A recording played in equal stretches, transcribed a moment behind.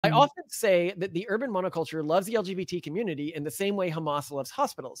I often say that the urban monoculture loves the LGBT community in the same way Hamas loves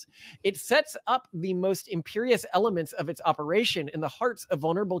hospitals. It sets up the most imperious elements of its operation in the hearts of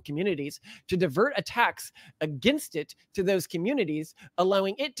vulnerable communities to divert attacks against it to those communities,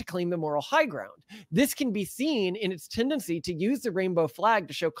 allowing it to claim the moral high ground. This can be seen in its tendency to use the rainbow flag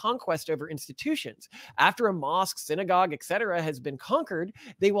to show conquest over institutions. After a mosque, synagogue, etc. has been conquered,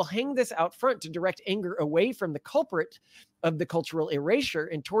 they will hang this out front to direct anger away from the culprit of the cultural erasure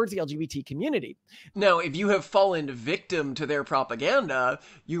and towards the LGBT community. Now, if you have fallen victim to their propaganda,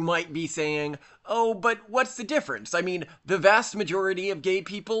 you might be saying, oh, but what's the difference? I mean, the vast majority of gay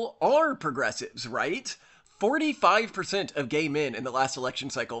people are progressives, right? 45% of gay men in the last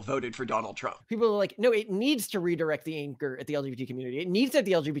election cycle voted for Donald Trump. People are like, no, it needs to redirect the anger at the LGBT community. It needs that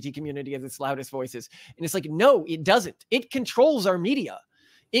the LGBT community has its loudest voices. And it's like, no, it doesn't. It controls our media.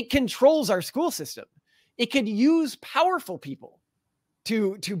 It controls our school system. It could use powerful people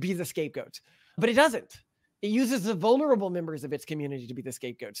to be the scapegoats, but it doesn't. It uses the vulnerable members of its community to be the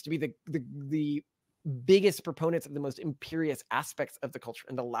scapegoats, to be the biggest proponents of the most imperious aspects of the culture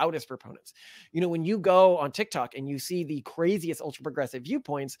and the loudest proponents. You know, when you go on TikTok and you see the craziest ultra progressive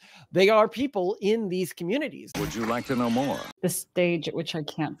viewpoints, they are people in these communities. Would you like to know more? The stage at which I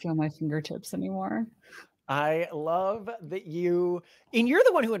can't feel my fingertips anymore. I love that you're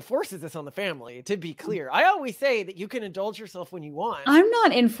the one who enforces this on the family, to be clear. I always say that you can indulge yourself when you want. I'm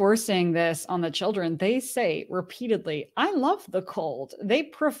not enforcing this on the children. They say repeatedly, I love the cold. They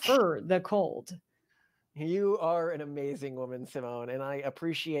prefer the cold. You are an amazing woman, Simone, and I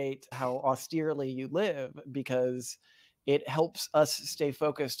appreciate how austerely you live because it helps us stay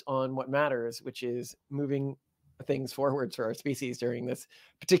focused on what matters, which is moving things forwards for our species during this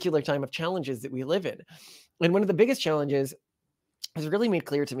particular time of challenges that we live in. And one of the biggest challenges was really made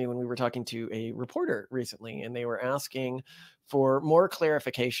clear to me when we were talking to a reporter recently, and they were asking for more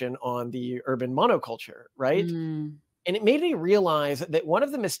clarification on the urban monoculture, right? And it made me realize that one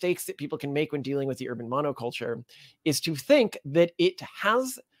of the mistakes that people can make when dealing with the urban monoculture is to think that it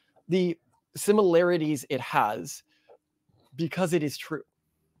has the similarities it has because it is true.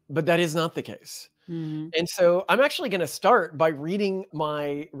 But that is not the case. And so I'm actually going to start by reading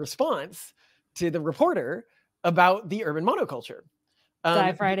my response to the reporter about the urban monoculture.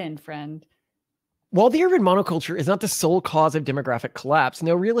 Dive right in, friend. While the urban monoculture is not the sole cause of demographic collapse,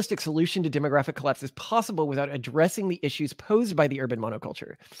 no realistic solution to demographic collapse is possible without addressing the issues posed by the urban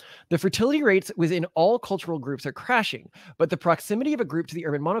monoculture. The fertility rates within all cultural groups are crashing, but the proximity of a group to the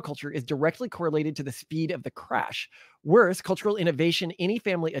urban monoculture is directly correlated to the speed of the crash. Worse, cultural innovation any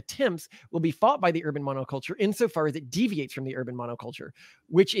family attempts will be fought by the urban monoculture insofar as it deviates from the urban monoculture,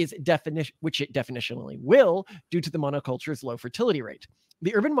 which it definitionally will due to the monoculture's low fertility rate.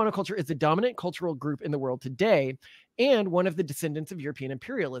 The urban monoculture is the dominant cultural group in the world today and one of the descendants of European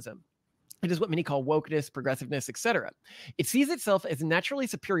imperialism. It is what many call wokeness, progressiveness, etc. It sees itself as naturally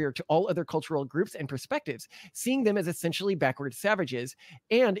superior to all other cultural groups and perspectives, seeing them as essentially backward savages,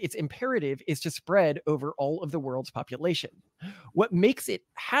 and its imperative is to spread over all of the world's population. What makes it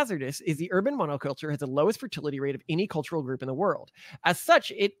hazardous is the urban monoculture has the lowest fertility rate of any cultural group in the world. As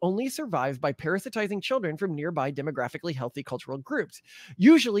such, it only survives by parasitizing children from nearby demographically healthy cultural groups.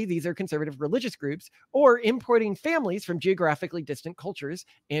 Usually, these are conservative religious groups or importing families from geographically distant cultures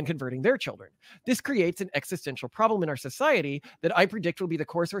and converting their children. This creates an existential problem in our society that I predict will be the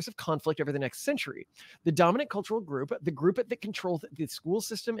core source of conflict over the next century. The dominant cultural group, the group that controls the school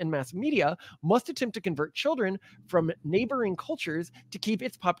system and mass media, must attempt to convert children from neighboring cultures to keep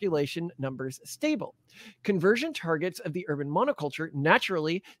its population numbers stable. Conversion targets of the urban monoculture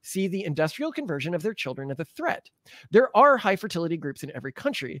naturally see the industrial conversion of their children as a threat. There are high fertility groups in every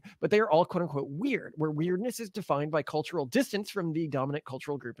country, but they are all quote unquote weird, where weirdness is defined by cultural distance from the dominant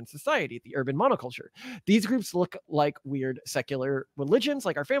cultural group in society, the urban monoculture. These groups look like weird secular religions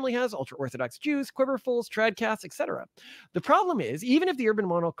like our family has, ultra-Orthodox Jews, quiverfuls, tradcasts, etc. The problem is, even if the urban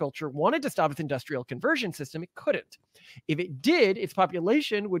monoculture wanted to stop its industrial conversion system, it couldn't. If it did, its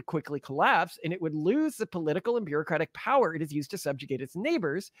population would quickly collapse and it would lose the political and bureaucratic power it has used to subjugate its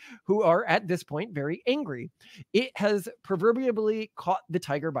neighbors, who are at this point very angry. It has proverbially caught the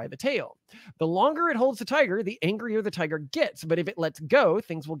tiger by the tail. The longer it holds the tiger, the angrier the tiger gets, but if it lets go,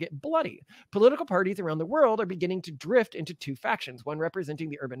 things will get bloody. Political parties around the world are beginning to drift into two factions, one representing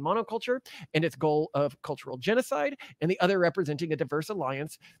the urban monoculture and its goal of cultural genocide, and the other representing a diverse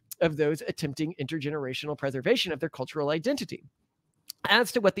alliance of those attempting intergenerational preservation of their cultural identity.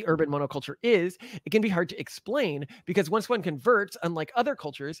 As to what the urban monoculture is, it can be hard to explain because once one converts, unlike other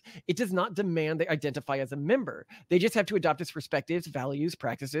cultures, it does not demand they identify as a member. They just have to adopt its perspectives, values,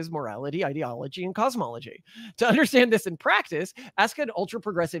 practices, morality, ideology, and cosmology. To understand this in practice, ask an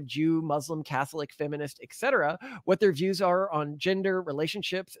ultra-progressive Jew, Muslim, Catholic, feminist, etc., what their views are on gender,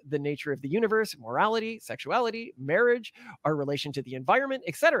 relationships, the nature of the universe, morality, sexuality, marriage, our relation to the environment,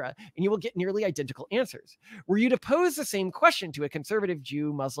 etc., and you will get nearly identical answers. Were you to pose the same question to a conservative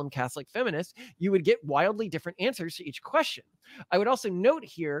Jew, Muslim, Catholic, feminist, you would get wildly different answers to each question. I would also note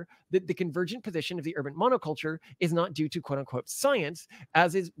here that the convergent position of the urban monoculture is not due to quote unquote science,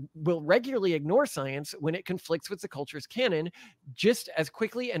 as is will regularly ignore science when it conflicts with the culture's canon just as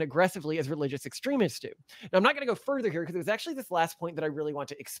quickly and aggressively as religious extremists do. Now, I'm not going to go further here because it was actually this last point that I really want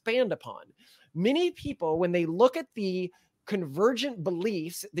to expand upon. Many people, when they look at the convergent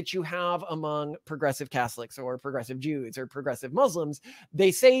beliefs that you have among progressive Catholics or progressive Jews or progressive Muslims,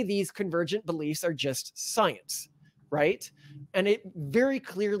 they say these convergent beliefs are just science, right? And it very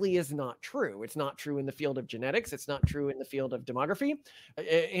clearly is not true. It's not true in the field of genetics. It's not true in the field of demography.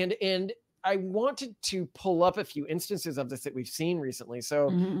 And I wanted to pull up a few instances of this that we've seen recently. So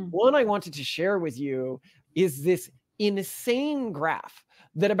one I wanted to share with you is this insane graph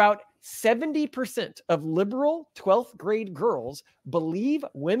that about 70% of liberal 12th grade girls believe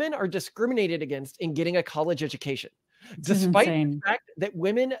women are discriminated against in getting a college education, despite the fact that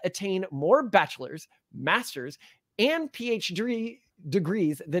women attain more bachelor's, master's, and PhD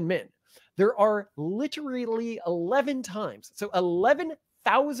degrees than men. There are literally 11 times, so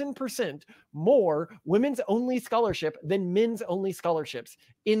 11,000% more women's only scholarship than men's only scholarships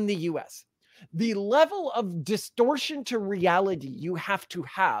in the US. The level of distortion to reality you have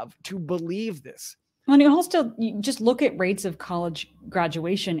to believe this. Well, you just look at rates of college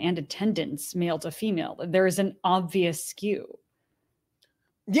graduation and attendance, male to female. There is an obvious skew.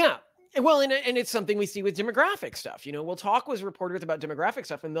 Yeah. Well, and it's something we see with demographic stuff. You know, we'll talk with reporters about demographic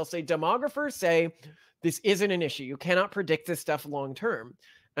stuff, and they'll say, demographers say this isn't an issue. You cannot predict this stuff long term.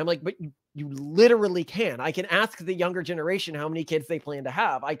 I'm like, but you literally can. I can ask the younger generation how many kids they plan to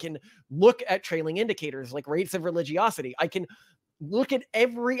have. I can look at trailing indicators like rates of religiosity. I can look at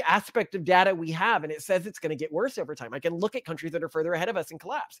every aspect of data we have, and it says it's going to get worse over time. I can look at countries that are further ahead of us and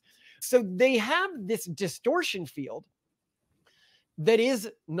collapse. So they have this distortion field that is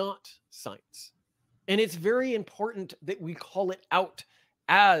not science. And it's very important that we call it out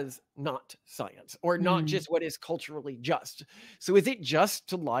as not science, or not just what is culturally just. So is it just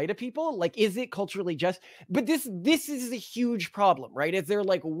to lie to people? Like, is it culturally just? But this is a huge problem, right? Is they're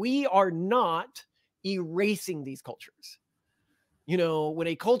like, we are not erasing these cultures. You know, when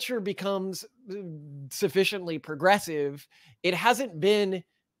a culture becomes sufficiently progressive, it hasn't been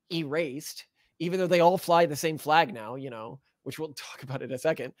erased, even though they all fly the same flag now, you know, which we'll talk about in a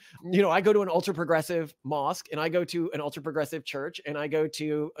second. You know, I go to an ultra-progressive mosque, and I go to an ultra-progressive church, and I go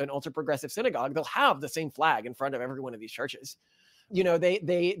to an ultra-progressive synagogue. They'll have the same flag in front of every one of these churches. You know,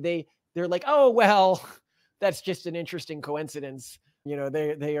 they're like, oh, well, that's just an interesting coincidence. You know,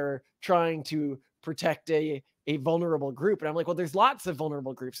 they are trying to protect a vulnerable group. And I'm like, well, there's lots of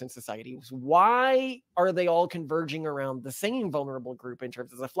vulnerable groups in society. Why are they all converging around the same vulnerable group in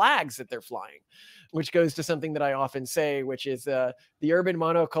terms of the flags that they're flying? Which goes to something that I often say, which is the urban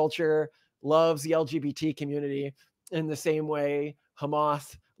monoculture loves the LGBT community in the same way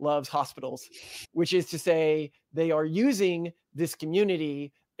Hamas loves hospitals, which is to say they are using this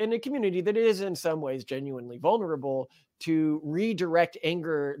community, in a community that is in some ways genuinely vulnerable, to redirect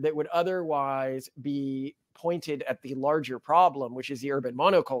anger that would otherwise be pointed at the larger problem, which is the urban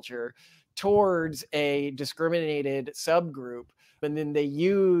monoculture, towards a discriminated subgroup. And then they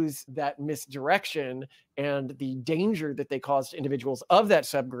use that misdirection and the danger that they cause to individuals of that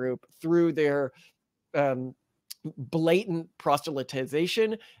subgroup through their blatant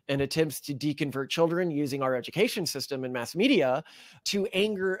proselytization and attempts to deconvert children using our education system and mass media to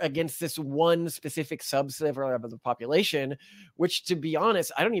anger against this one specific subset of the population, which, to be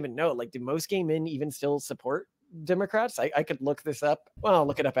honest, I don't even know. Like, do most gay men even still support Democrats? I could look this up. Well, I'll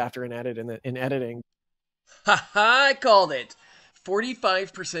look it up after and edit in editing. Ha ha, I called it.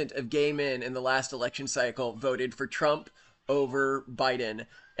 45% of gay men in the last election cycle voted for Trump over Biden,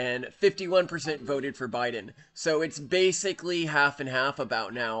 and 51% voted for Biden. So it's basically half and half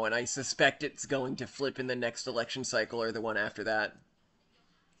about now, and I suspect it's going to flip in the next election cycle or the one after that.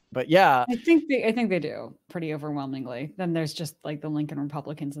 But yeah, I think they do pretty overwhelmingly. Then there's just like the Lincoln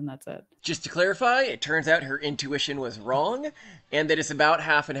Republicans, and that's it. Just to clarify, it turns out her intuition was wrong, and that it's about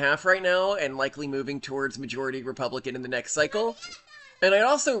half and half right now, and likely moving towards majority Republican in the next cycle. And I'd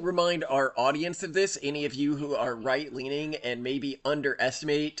also remind our audience of this, any of you who are right-leaning and maybe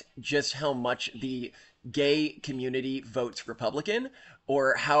underestimate just how much the gay community votes Republican,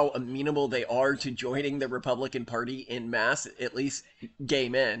 or how amenable they are to joining the Republican Party in mass, at least gay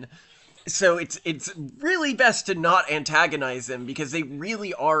men. So it's really best to not antagonize them, because they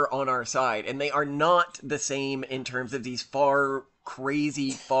really are on our side, and they are not the same in terms of these far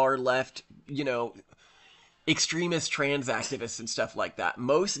crazy, far left, extremist trans activists and stuff like that.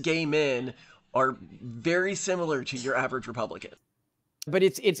 Most gay men are very similar to your average Republican. But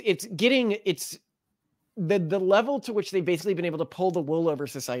it's the level to which they've basically been able to pull the wool over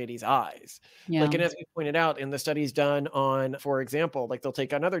society's eyes. Yeah. Like, and as we pointed out in the studies done on, for example, like they'll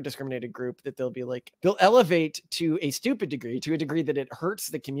take another discriminated group that they'll be like, they'll elevate to a stupid degree, to a degree that it hurts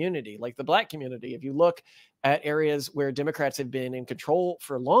the community, like the Black community. If you look at areas where Democrats have been in control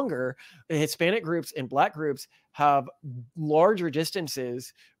for longer, Hispanic groups and Black groups have larger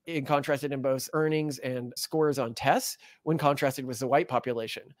distances in contrasted in both earnings and scores on tests when contrasted with the white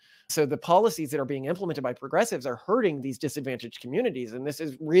population. So the policies that are being implemented by progressives are hurting these disadvantaged communities. And this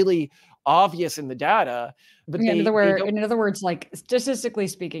is really obvious in the data. But in other words, like statistically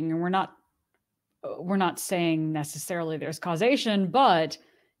speaking, and we're not saying necessarily there's causation, but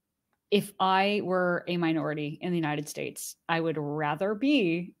if I were a minority in the United States, I would rather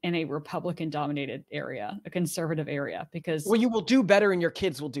be in a Republican-dominated area, a conservative area, because you will do better and your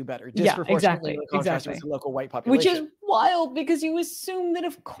kids will do better. Exactly. With the local white population. Which is wild, because you assume that,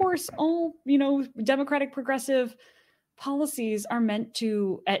 of course, all democratic progressive policies are meant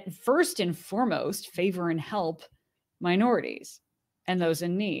to, at first and foremost, favor and help minorities and those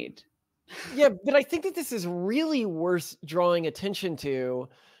in need. Yeah, but I think that this is really worth drawing attention to,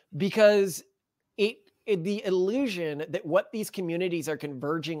 because the illusion that what these communities are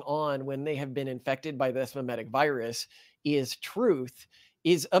converging on when they have been infected by this mimetic virus is truth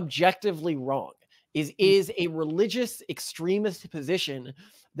is objectively wrong. Is a religious extremist position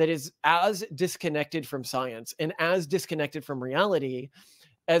that is as disconnected from science and as disconnected from reality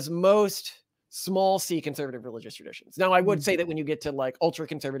as most small c conservative religious traditions. Now, I would say that when you get to like ultra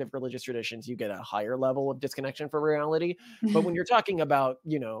conservative religious traditions, you get a higher level of disconnection from reality. But when you're talking about,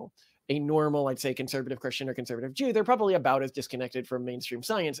 a normal, I'd say, conservative Christian or conservative Jew, they're probably about as disconnected from mainstream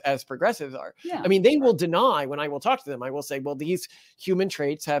science as progressives are. Yeah, I mean, they will deny, when I will talk to them, I will say, well, these human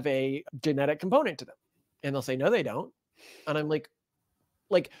traits have a genetic component to them. And they'll say, no, they don't. And I'm like,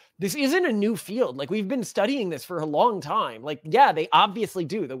 this isn't a new field. Like, we've been studying this for a long time. Like, yeah, they obviously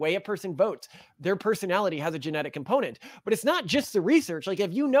do. The way a person votes, their personality has a genetic component. But it's not just the research. Like,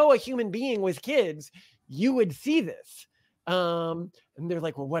 if you know a human being with kids, you would see this. And they're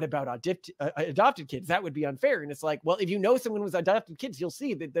like, well, what about adopted kids? That would be unfair. And it's like, well, if you know someone with adopted kids, you'll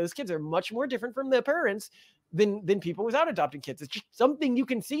see that those kids are much more different from their parents than people without adopted kids. It's just something you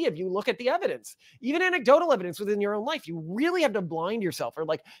can see if you look at the evidence, even anecdotal evidence within your own life. You really have to blind yourself, or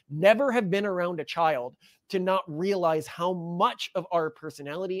like never have been around a child to not realize how much of our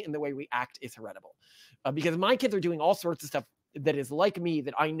personality and the way we act is heritable. Because my kids are doing all sorts of stuff that is like me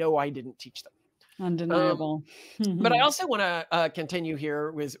that I know I didn't teach them. Undeniable. But I also want to continue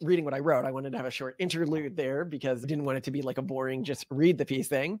here with reading what I wrote. I wanted to have a short interlude there because I didn't want it to be like a boring, just read the piece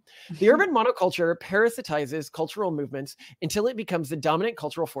thing. The urban monoculture parasitizes cultural movements until it becomes the dominant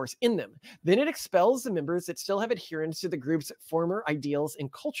cultural force in them. Then it expels the members that still have adherence to the group's former ideals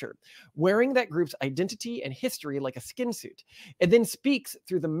and culture, wearing that group's identity and history like a skin suit. It then speaks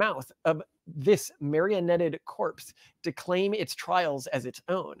through the mouth of this marionetted corpse to claim its trials as its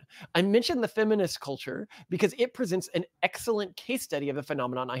own. I mentioned the feminist culture because it presents an excellent case study of the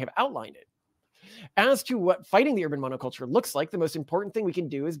phenomenon I have outlined it. As to what fighting the urban monoculture looks like, the most important thing we can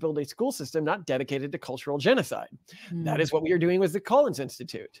do is build a school system not dedicated to cultural genocide. That is what we are doing with the Collins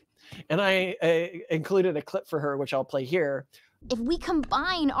Institute. And I included a clip for her, which I'll play here. If we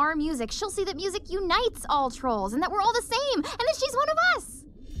combine our music, she'll see that music unites all trolls and that we're all the same and that she's one of us.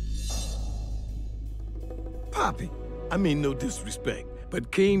 Poppy, I mean no disrespect,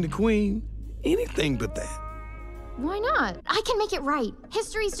 but king to queen, anything but that. Why not? I can make it right.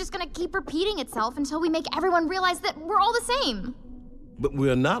 History's just gonna keep repeating itself until we make everyone realize that we're all the same. But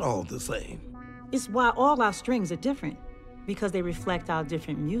we're not all the same. It's why all our strings are different, because they reflect our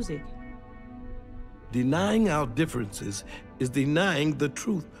different music. Denying our differences is denying the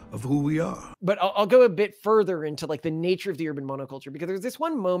truth of who we are. But I'll go a bit further into like the nature of the urban monoculture, because there's this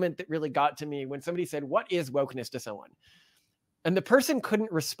one moment that really got to me when somebody said, what is wokeness to someone? And the person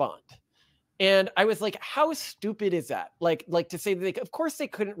couldn't respond. And I was like, how stupid is that? Like to say that of course they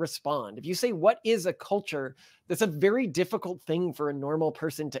couldn't respond. If you say, what is a culture? That's a very difficult thing for a normal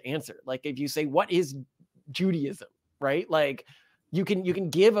person to answer. Like if you say, what is Judaism, right? Like you can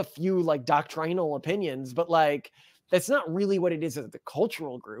give a few like doctrinal opinions, but like that's not really what it is as the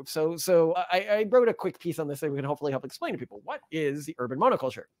cultural group. So I wrote a quick piece on this that we can hopefully help explain to people what is the urban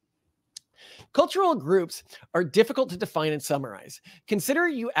monoculture. Cultural groups are difficult to define and summarize. Consider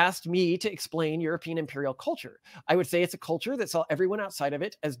you asked me to explain European imperial culture. I would say it's a culture that saw everyone outside of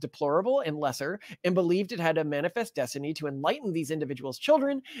it as deplorable and lesser, and believed it had a manifest destiny to enlighten these individuals'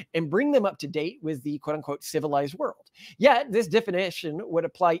 children and bring them up to date with the quote-unquote civilized world. Yet, this definition would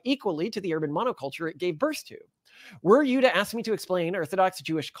apply equally to the urban monoculture it gave birth to. Were you to ask me to explain Orthodox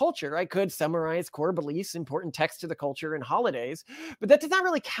Jewish culture, I could summarize core beliefs, important texts to the culture, and holidays, but that does not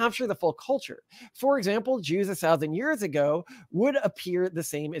really capture the full culture. For example, Jews 1,000 years ago would appear the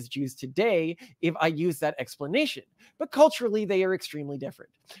same as Jews today if I use that explanation, but culturally they are extremely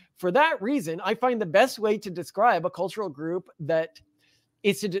different. For that reason, I find the best way to describe a cultural group that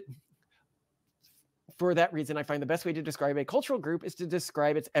is to For that reason, I find the best way to describe a cultural group is to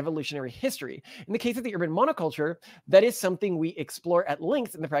describe its evolutionary history. In the case of the urban monoculture, that is something we explore at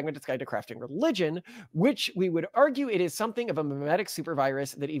length in the Pragmatist Guide to Crafting Religion, which we would argue it is something of a mimetic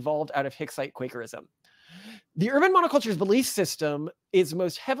supervirus that evolved out of Hicksite Quakerism. The urban monoculture's belief system is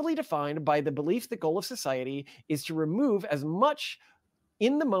most heavily defined by the belief the goal of society is to remove as much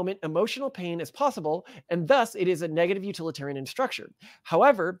in the moment emotional pain as possible, and thus it is a negative utilitarian in structure.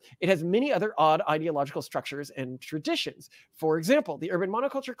 However, it has many other odd ideological structures and traditions. For example, the urban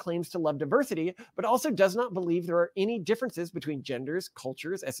monoculture claims to love diversity, but also does not believe there are any differences between genders,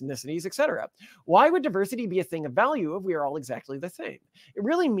 cultures, ethnicities, etc. Why would diversity be a thing of value if we are all exactly the same? It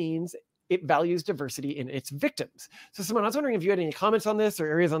really means it values diversity in its victims. So Simone, I was wondering if you had any comments on this or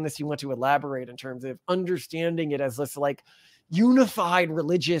areas on this you want to elaborate in terms of understanding it as this like unified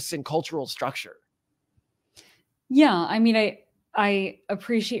religious and cultural structure. Yeah, I mean, I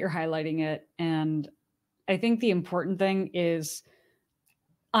appreciate your highlighting it. And I think the important thing is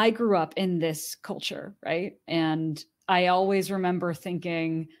I grew up in this culture, right? And I always remember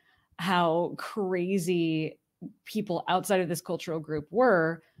thinking how crazy people outside of this cultural group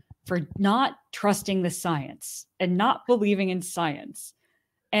were for not trusting the science and not believing in science.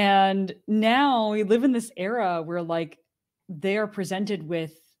 And now we live in this era where like they are presented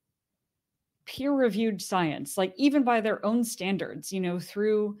with peer-reviewed science, like even by their own standards, you know,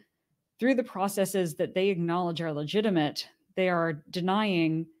 through the processes that they acknowledge are legitimate, they are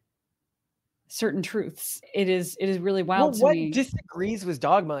denying certain truths. It is really wild to me. What disagrees with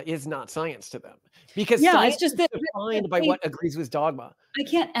dogma is not science to them, because yeah, science it's just is that defined by what agrees with dogma. I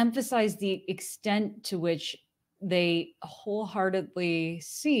can't emphasize the extent to which they wholeheartedly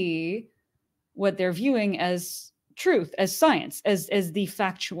see what they're viewing as truth, as science, as the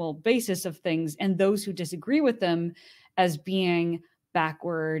factual basis of things, and those who disagree with them as being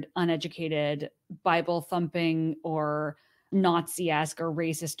backward, uneducated, Bible thumping, or Nazi-esque or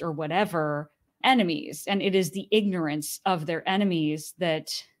racist or whatever enemies. And it is the ignorance of their enemies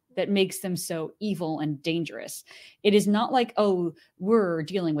that makes them so evil and dangerous. It is not like, oh, we're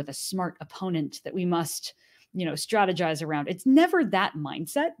dealing with a smart opponent that we must, you know, strategize around. It's never that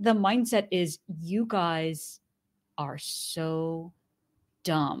mindset. The mindset is, you guys are so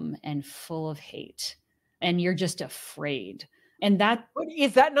dumb and full of hate, and you're just afraid. And that— But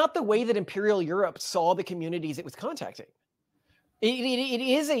is that not the way that Imperial Europe saw the communities it was contacting? It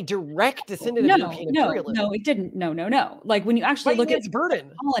is a direct descendant of European imperialism. No, it didn't. No. Like when you actually look at its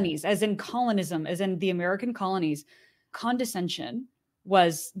burden, colonies, as in colonism, as in the American colonies, condescension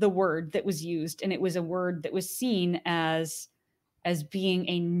was the word that was used, and it was a word that was seen as being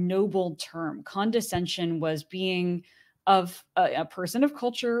a noble term. Condescension was being of a person of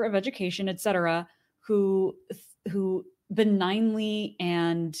culture, of education, etc., who benignly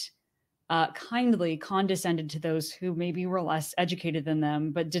and kindly condescended to those who maybe were less educated than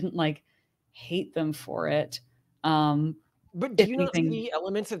them, but didn't like hate them for it. But do you not see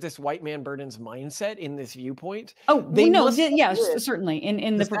elements of this white man burdens mindset in this viewpoint? Oh, certainly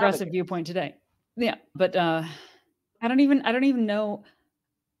in the progressive viewpoint today. Yeah, but I don't even know.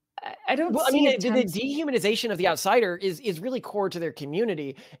 I don't. Well, I mean, the dehumanization of the outsider is really core to their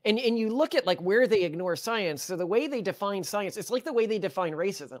community, and you look at like where they ignore science. So the way they define science, it's like the way they define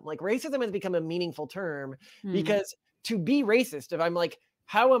racism. Like racism has become a meaningful term because to be racist, if I'm like,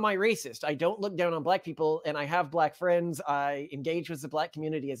 how am I racist? I don't look down on black people, and I have black friends. I engage with the black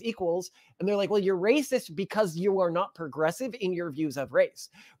community as equals. And they're like, well, you're racist because you are not progressive in your views of race.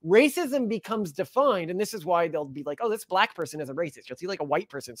 Racism becomes defined, and this is why they'll be like, oh, this black person is a racist. You'll see like a white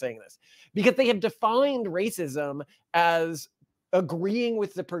person saying this because they have defined racism as agreeing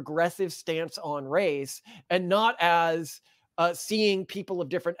with the progressive stance on race and not as seeing people of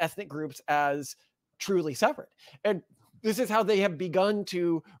different ethnic groups as truly separate. And This is how they have begun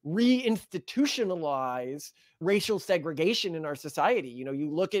to reinstitutionalize racial segregation in our society. You know, you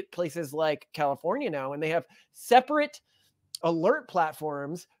look at places like California now, and they have separate alert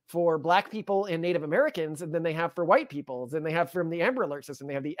platforms for Black people and Native Americans, and then they have for white people. Then they have from the Amber Alert system,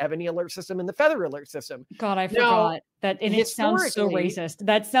 they have the Ebony Alert system and the Feather Alert system. God, I forgot that, and it sounds so racist.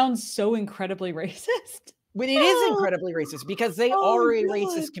 That sounds so incredibly racist. But it is incredibly racist because they are a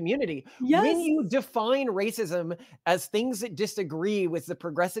racist community. Yes. When you define racism as things that disagree with the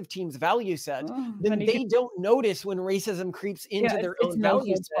progressive team's value set, then they don't notice when racism creeps into their own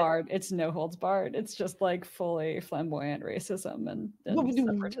value set. It's no holds barred. It's just like fully flamboyant racism, and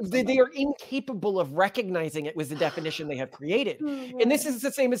they are incapable of recognizing it with the definition they have created. And this is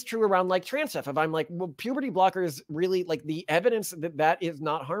the same as true around like trans stuff. If I'm like, well, puberty blockers really, like, the evidence that that is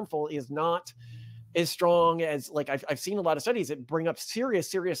not harmful is not as strong as, like, I've seen a lot of studies that bring up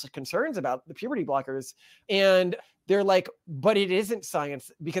serious concerns about the puberty blockers, and they're like, but it isn't science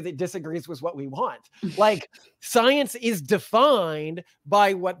because it disagrees with what we want. Like, science is defined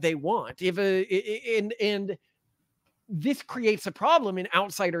by what they want. And this creates a problem in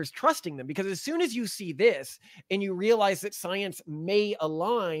outsiders trusting them, because as soon as you see this and you realize that science may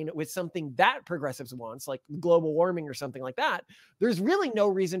align with something that progressives wants, like global warming or something like that, there's really no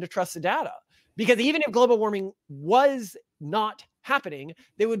reason to trust the data. Because even if global warming was not happening,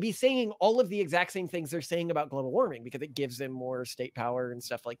 they would be saying all of the exact same things they're saying about global warming, because it gives them more state power and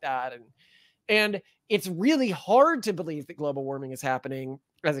stuff like that. And it's really hard to believe that global warming is happening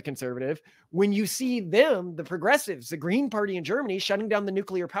as a conservative when you see them, the progressives, the Green Party in Germany, shutting down the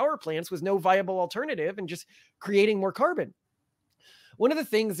nuclear power plants with no viable alternative and just creating more carbon. One of the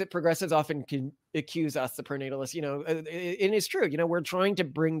things that progressives often can accuse us, the pronatalists, you know, and it's true, you know, we're trying to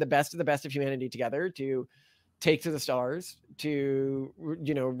bring the best of humanity together to take to the stars, to,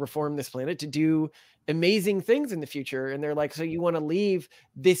 you know, reform this planet, to do amazing things in the future. And they're like, so you want to leave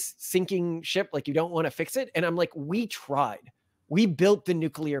this sinking ship, like you don't want to fix it? And I'm like, we tried. We built the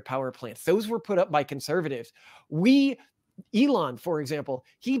nuclear power plants. Those were put up by conservatives. Elon, for example,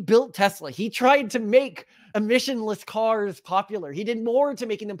 he built Tesla. He tried to make emissionless cars popular. He did more to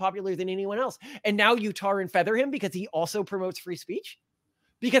making them popular than anyone else. And now you tar and feather him because he also promotes free speech?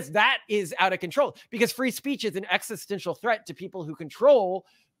 Because that is out of control. Because free speech is an existential threat to people who control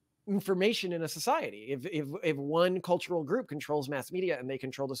information in a society. If one cultural group controls mass media and they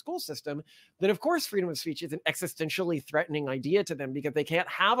control the school system, then of course freedom of speech is an existentially threatening idea to them, because they can't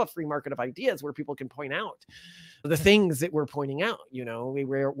have a free market of ideas where people can point out the things that we're pointing out, you know,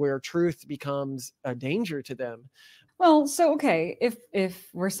 where truth becomes a danger to them. Well, so okay, if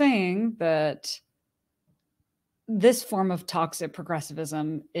we're saying that this form of toxic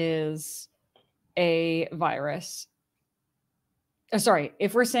progressivism is a virus,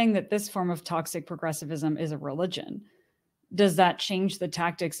 if we're saying that this form of toxic progressivism is a religion, does that change the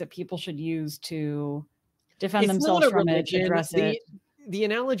tactics that people should use to defend themselves from it, address it? The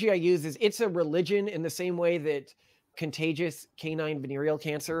analogy I use is it's a religion in the same way that contagious canine venereal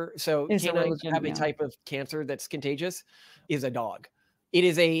cancer, so canines have a type of cancer that's contagious, is a dog. It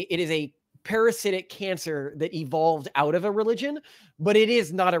is a parasitic cancer that evolved out of a religion, but it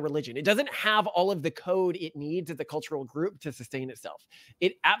is not a religion. It doesn't have all of the code it needs as a cultural group to sustain itself.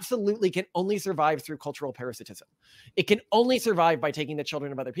 It absolutely can only survive through cultural parasitism. It can only survive by taking the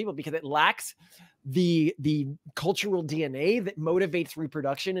children of other people, because it lacks the cultural DNA that motivates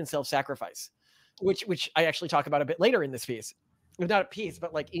reproduction and self-sacrifice, which I actually talk about a bit later in this piece. Not a piece,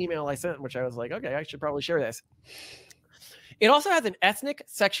 but like email I sent, which I was like, okay, I should probably share this. It also has an ethnic,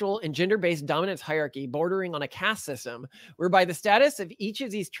 sexual, and gender-based dominance hierarchy bordering on a caste system, whereby the status of each of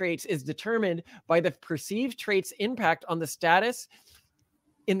these traits is determined by the perceived traits' impact on the status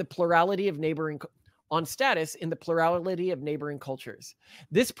in the plurality of neighboring cultures.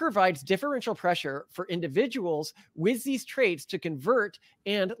 This provides differential pressure for individuals with these traits to convert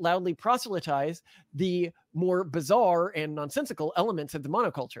and loudly proselytize the more bizarre and nonsensical elements of the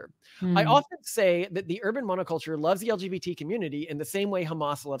monoculture. I often say that the urban monoculture loves the LGBT community in the same way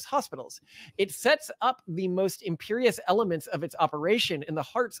Hamas loves hospitals. It sets up the most imperious elements of its operation in the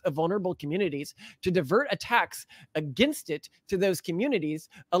hearts of vulnerable communities to divert attacks against it to those communities,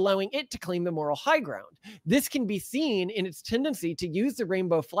 allowing it to claim the moral high ground. This can be seen in its tendency to use the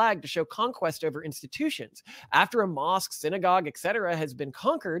rainbow flag to show conquest over institutions. After a mosque, synagogue, etc. has been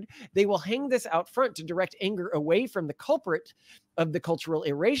conquered, they will hang this out front to direct anger away from the culprit of the cultural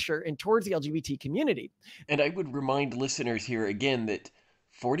erasure and towards the LGBT community. And I would remind listeners here again that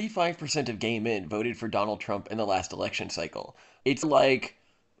 45% of gay men voted for Donald Trump in the last election cycle. It's like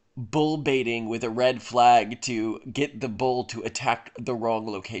bull baiting with a red flag to get the bull to attack the wrong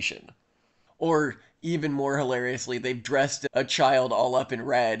location. Or even more hilariously, they've dressed a child all up in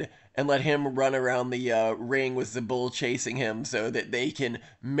red and let him run around the ring with the bull chasing him so that they can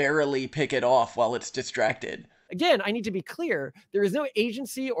merrily pick it off while it's distracted. Again, I need to be clear. There is no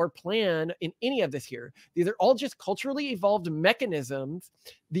agency or plan in any of this here. These are all just culturally evolved mechanisms.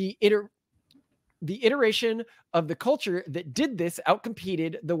 The iteration of the culture that did this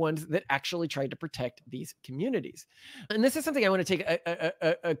outcompeted the ones that actually tried to protect these communities. And this is something I want to take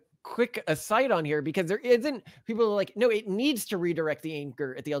a quick aside on here, because there isn't, people are like, no, it needs to redirect the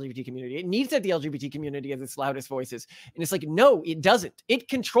anger at the LGBT community. It needs to have the LGBT community as its loudest voices. And it's like, no, it doesn't. It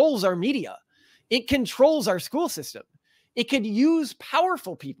controls our media. It controls our school system. It could use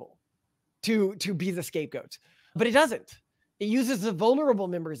powerful people to be the scapegoats, but it doesn't. It uses the vulnerable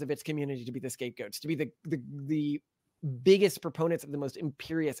members of its community to be the scapegoats, to be the biggest proponents of the most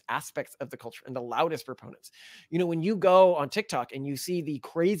imperious aspects of the culture and the loudest proponents. You know, when you go on TikTok and you see the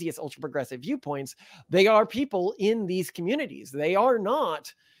craziest ultra progressive viewpoints, they are people in these communities. They are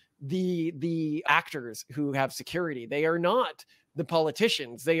not the actors who have security. They are not the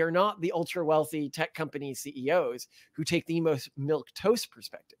politicians. They are not the ultra wealthy tech company CEOs who take the most milquetoast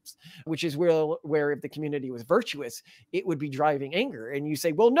perspectives, which is where if the community was virtuous, it would be driving anger. And you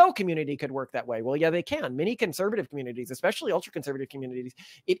say, well, no community could work that way. Well, yeah, they can. Many conservative communities, especially ultra conservative communities,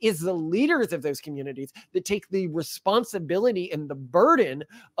 it is the leaders of those communities that take the responsibility and the burden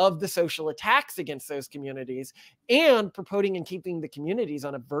of the social attacks against those communities and promoting and keeping the communities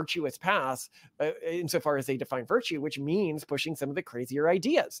on a virtuous path insofar as they define virtue, which means pushing some of the crazier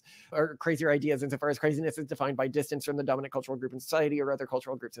ideas, or crazier ideas insofar as craziness is defined by distance from the dominant cultural group in society or other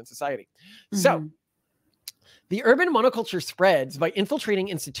cultural groups in society. So the urban monoculture spreads by infiltrating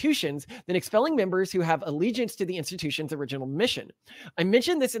institutions, then expelling members who have allegiance to the institution's original mission. I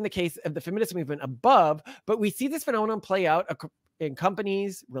mentioned this in the case of the feminist movement above, but we see this phenomenon play out in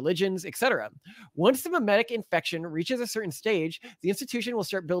companies, religions, etc. Once the mimetic infection reaches a certain stage, the institution will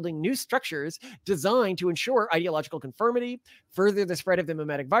start building new structures designed to ensure ideological conformity, further the spread of the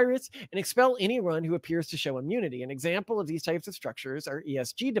mimetic virus, and expel anyone who appears to show immunity. An example of these types of structures are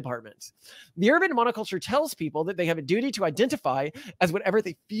ESG departments. The urban monoculture tells people that they have a duty to identify as whatever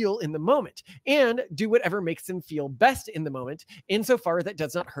they feel in the moment and do whatever makes them feel best in the moment, insofar that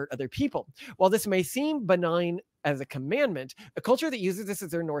does not hurt other people. While this may seem benign as a commandment, a culture that uses this as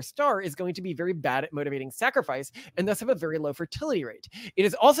their North Star is going to be very bad at motivating sacrifice and thus have a very low fertility rate. It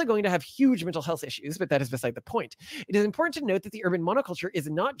is also going to have huge mental health issues, but that is beside the point. It is important to note that the urban monoculture is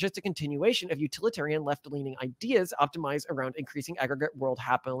not just a continuation of utilitarian left-leaning ideas optimized around increasing aggregate world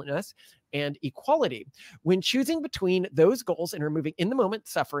happiness and equality. When choosing between those goals and removing in-the-moment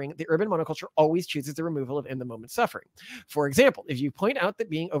suffering, the urban monoculture always chooses the removal of in-the-moment suffering. For example, if you point out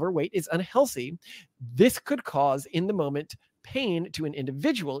that being overweight is unhealthy, this could cause in-the-moment pain to an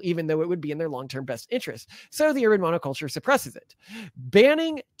individual, even though it would be in their long-term best interest. So the urban monoculture suppresses it.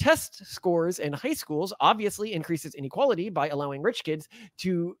 Banning test scores in high schools obviously increases inequality by allowing rich kids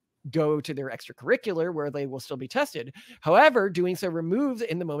to go to their extracurricular where they will still be tested. However, doing so removes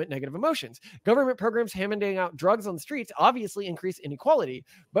in the moment negative emotions. Government programs handing out drugs on the streets obviously increase inequality,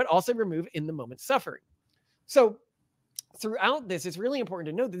 but also remove in the moment suffering. So throughout this, it's really important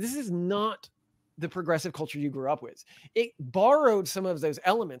to note that this is not the progressive culture you grew up with. It borrowed some of those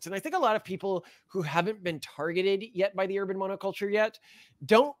elements. And I think a lot of people who haven't been targeted yet by the urban monoculture yet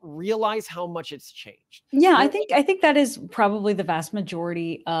don't realize how much it's changed. Yeah, I think that is probably the vast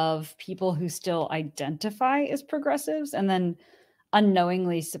majority of people who still identify as progressives and then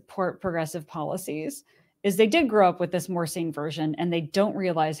unknowingly support progressive policies, is they did grow up with this more sane version and they don't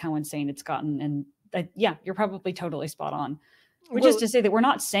realize how insane it's gotten. And yeah, you're probably totally spot on. Which is to say that we're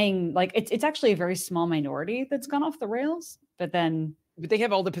not saying, like, it's actually a very small minority that's gone off the rails, but they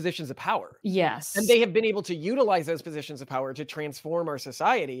have all the positions of power. Yes. And they have been able to utilize those positions of power to transform our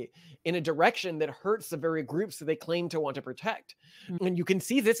society in a direction that hurts the very groups that they claim to want to protect. And you can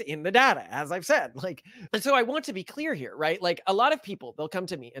see this in the data, as I've said. And so I want to be clear here, right? Like, a lot of people, they'll come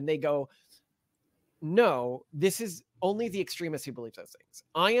to me and they go, no, this is only the extremists who believe those things.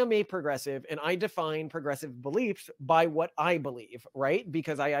 I am a progressive and I define progressive beliefs by what I believe, right?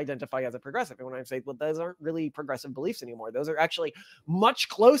 Because I identify as a progressive. And when I say, well, those aren't really progressive beliefs anymore. Those are actually much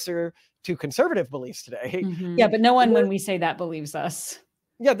closer to conservative beliefs today. Yeah, but no one, when we say that, believes us.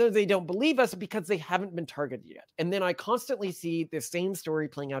 Yeah, they don't believe us because they haven't been targeted yet. And then I constantly see the same story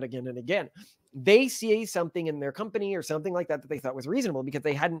playing out again and again. They see something in their company or something like that they thought was reasonable because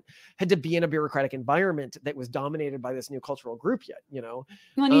they hadn't had to be in a bureaucratic environment that was dominated by this new cultural group yet, you know?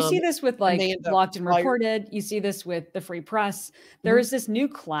 Well, and you see this with like Blocked and Reported. You see this with the Free Press. There is this new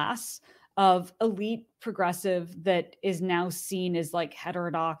class of elite progressive that is now seen as like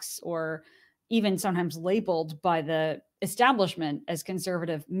heterodox or, even sometimes labeled by the establishment as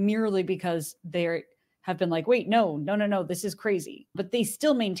conservative merely because they have been like, wait, no, this is crazy. But they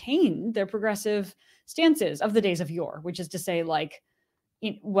still maintain their progressive stances of the days of yore, which is to say, like,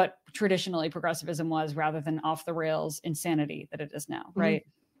 what traditionally progressivism was, rather than off the rails insanity that it is now, right?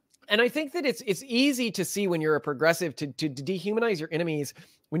 And I think that it's easy to see when you're a progressive to dehumanize your enemies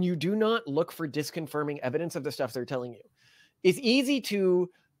when you do not look for disconfirming evidence of the stuff they're telling you. It's easy to,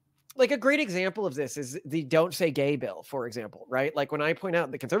 like, a great example of this is the Don't Say Gay bill, for example, right? Like, when I point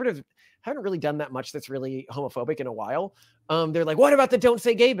out the conservatives haven't really done that much that's really homophobic in a while, they're like, what about the Don't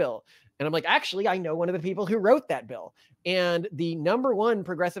Say Gay bill? And I'm like, actually, I know one of the people who wrote that bill. And the number one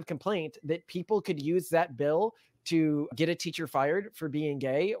progressive complaint that people could use that bill to get a teacher fired for being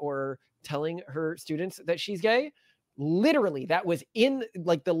gay or telling her students that she's gay, literally, that was in,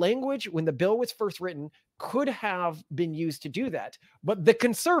 like, the language when the bill was first written could have been used to do that. But the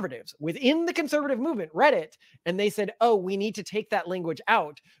conservatives within the conservative movement read it and they said, oh, we need to take that language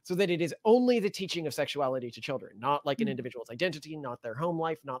out so that it is only the teaching of sexuality to children, not like an individual's identity, not their home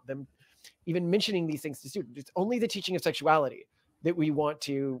life, not them even mentioning these things to students. It's only the teaching of sexuality that we want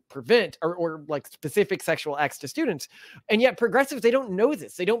to prevent, or like specific sexual acts to students. And yet progressives, they don't know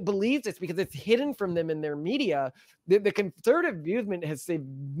this. They don't believe this because it's hidden from them in their media. The conservative movement has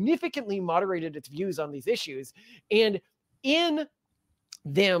significantly moderated its views on these issues. And in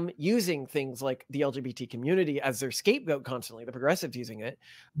them using things like the LGBT community as their scapegoat constantly, the progressives using it,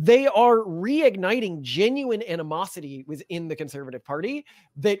 they are reigniting genuine animosity within the conservative party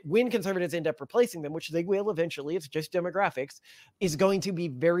that, when conservatives end up replacing them, which they will eventually, it's just demographics, is going to be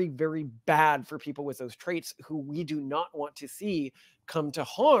very, very bad for people with those traits who we do not want to see come to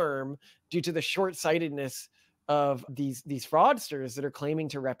harm due to the short-sightedness of these fraudsters that are claiming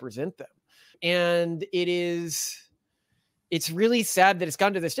to represent them. And it's really sad that it's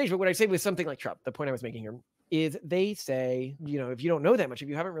gotten to this stage. But what I say with something like Trump, the point I was making here, is they say, if you don't know that much, if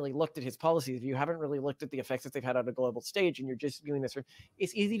you haven't really looked at his policies, if you haven't really looked at the effects that they've had on a global stage, and you're just viewing this,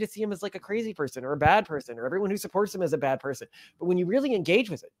 it's easy to see him as like a crazy person or a bad person, or everyone who supports him as a bad person. But when you really engage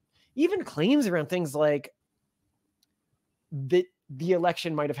with it, even claims around things like that the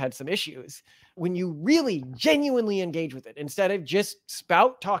election might have had some issues, when you really genuinely engage with it, instead of just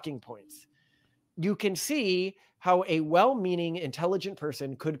spout talking points, you can see how a well-meaning, intelligent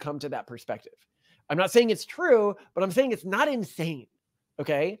person could come to that perspective. I'm not saying it's true, but I'm saying it's not insane,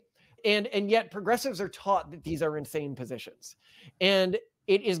 okay? And yet progressives are taught that these are insane positions. And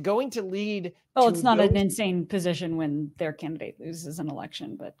it is going to lead Well, it's not an insane position when their candidate loses an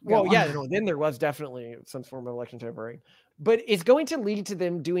election, but then there was definitely some form of election tampering. But it's going to lead to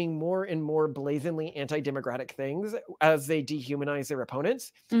them doing more and more blazingly anti-democratic things as they dehumanize their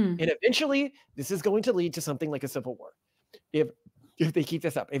opponents. And eventually, this is going to lead to something like a civil war. If they keep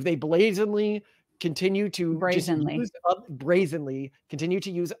this up, if they brazenly continue to continue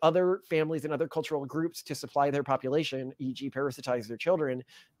to use other families and other cultural groups to supply their population, e.g. parasitize their children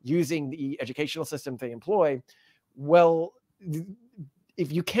using the educational system they employ, well,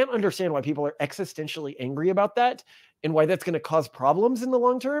 if you can't understand why people are existentially angry about that and why that's going to cause problems in the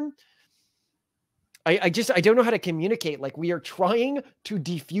long term, I don't know how to communicate. Like, we are trying to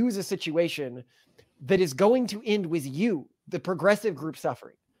defuse a situation that is going to end with you, the progressive group,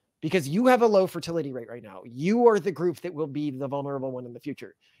 suffering because you have a low fertility rate right now. You are the group that will be the vulnerable one in the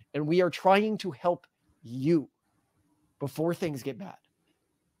future. And we are trying to help you before things get bad.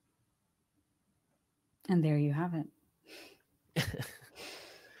 And there you have it.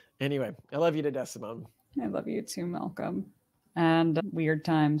 Anyway, I love you to death, Simone. I love you too, Malcolm. And weird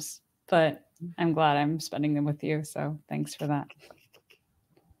times, but I'm glad I'm spending them with you. So thanks for that.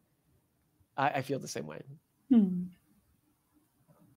 I feel the same way.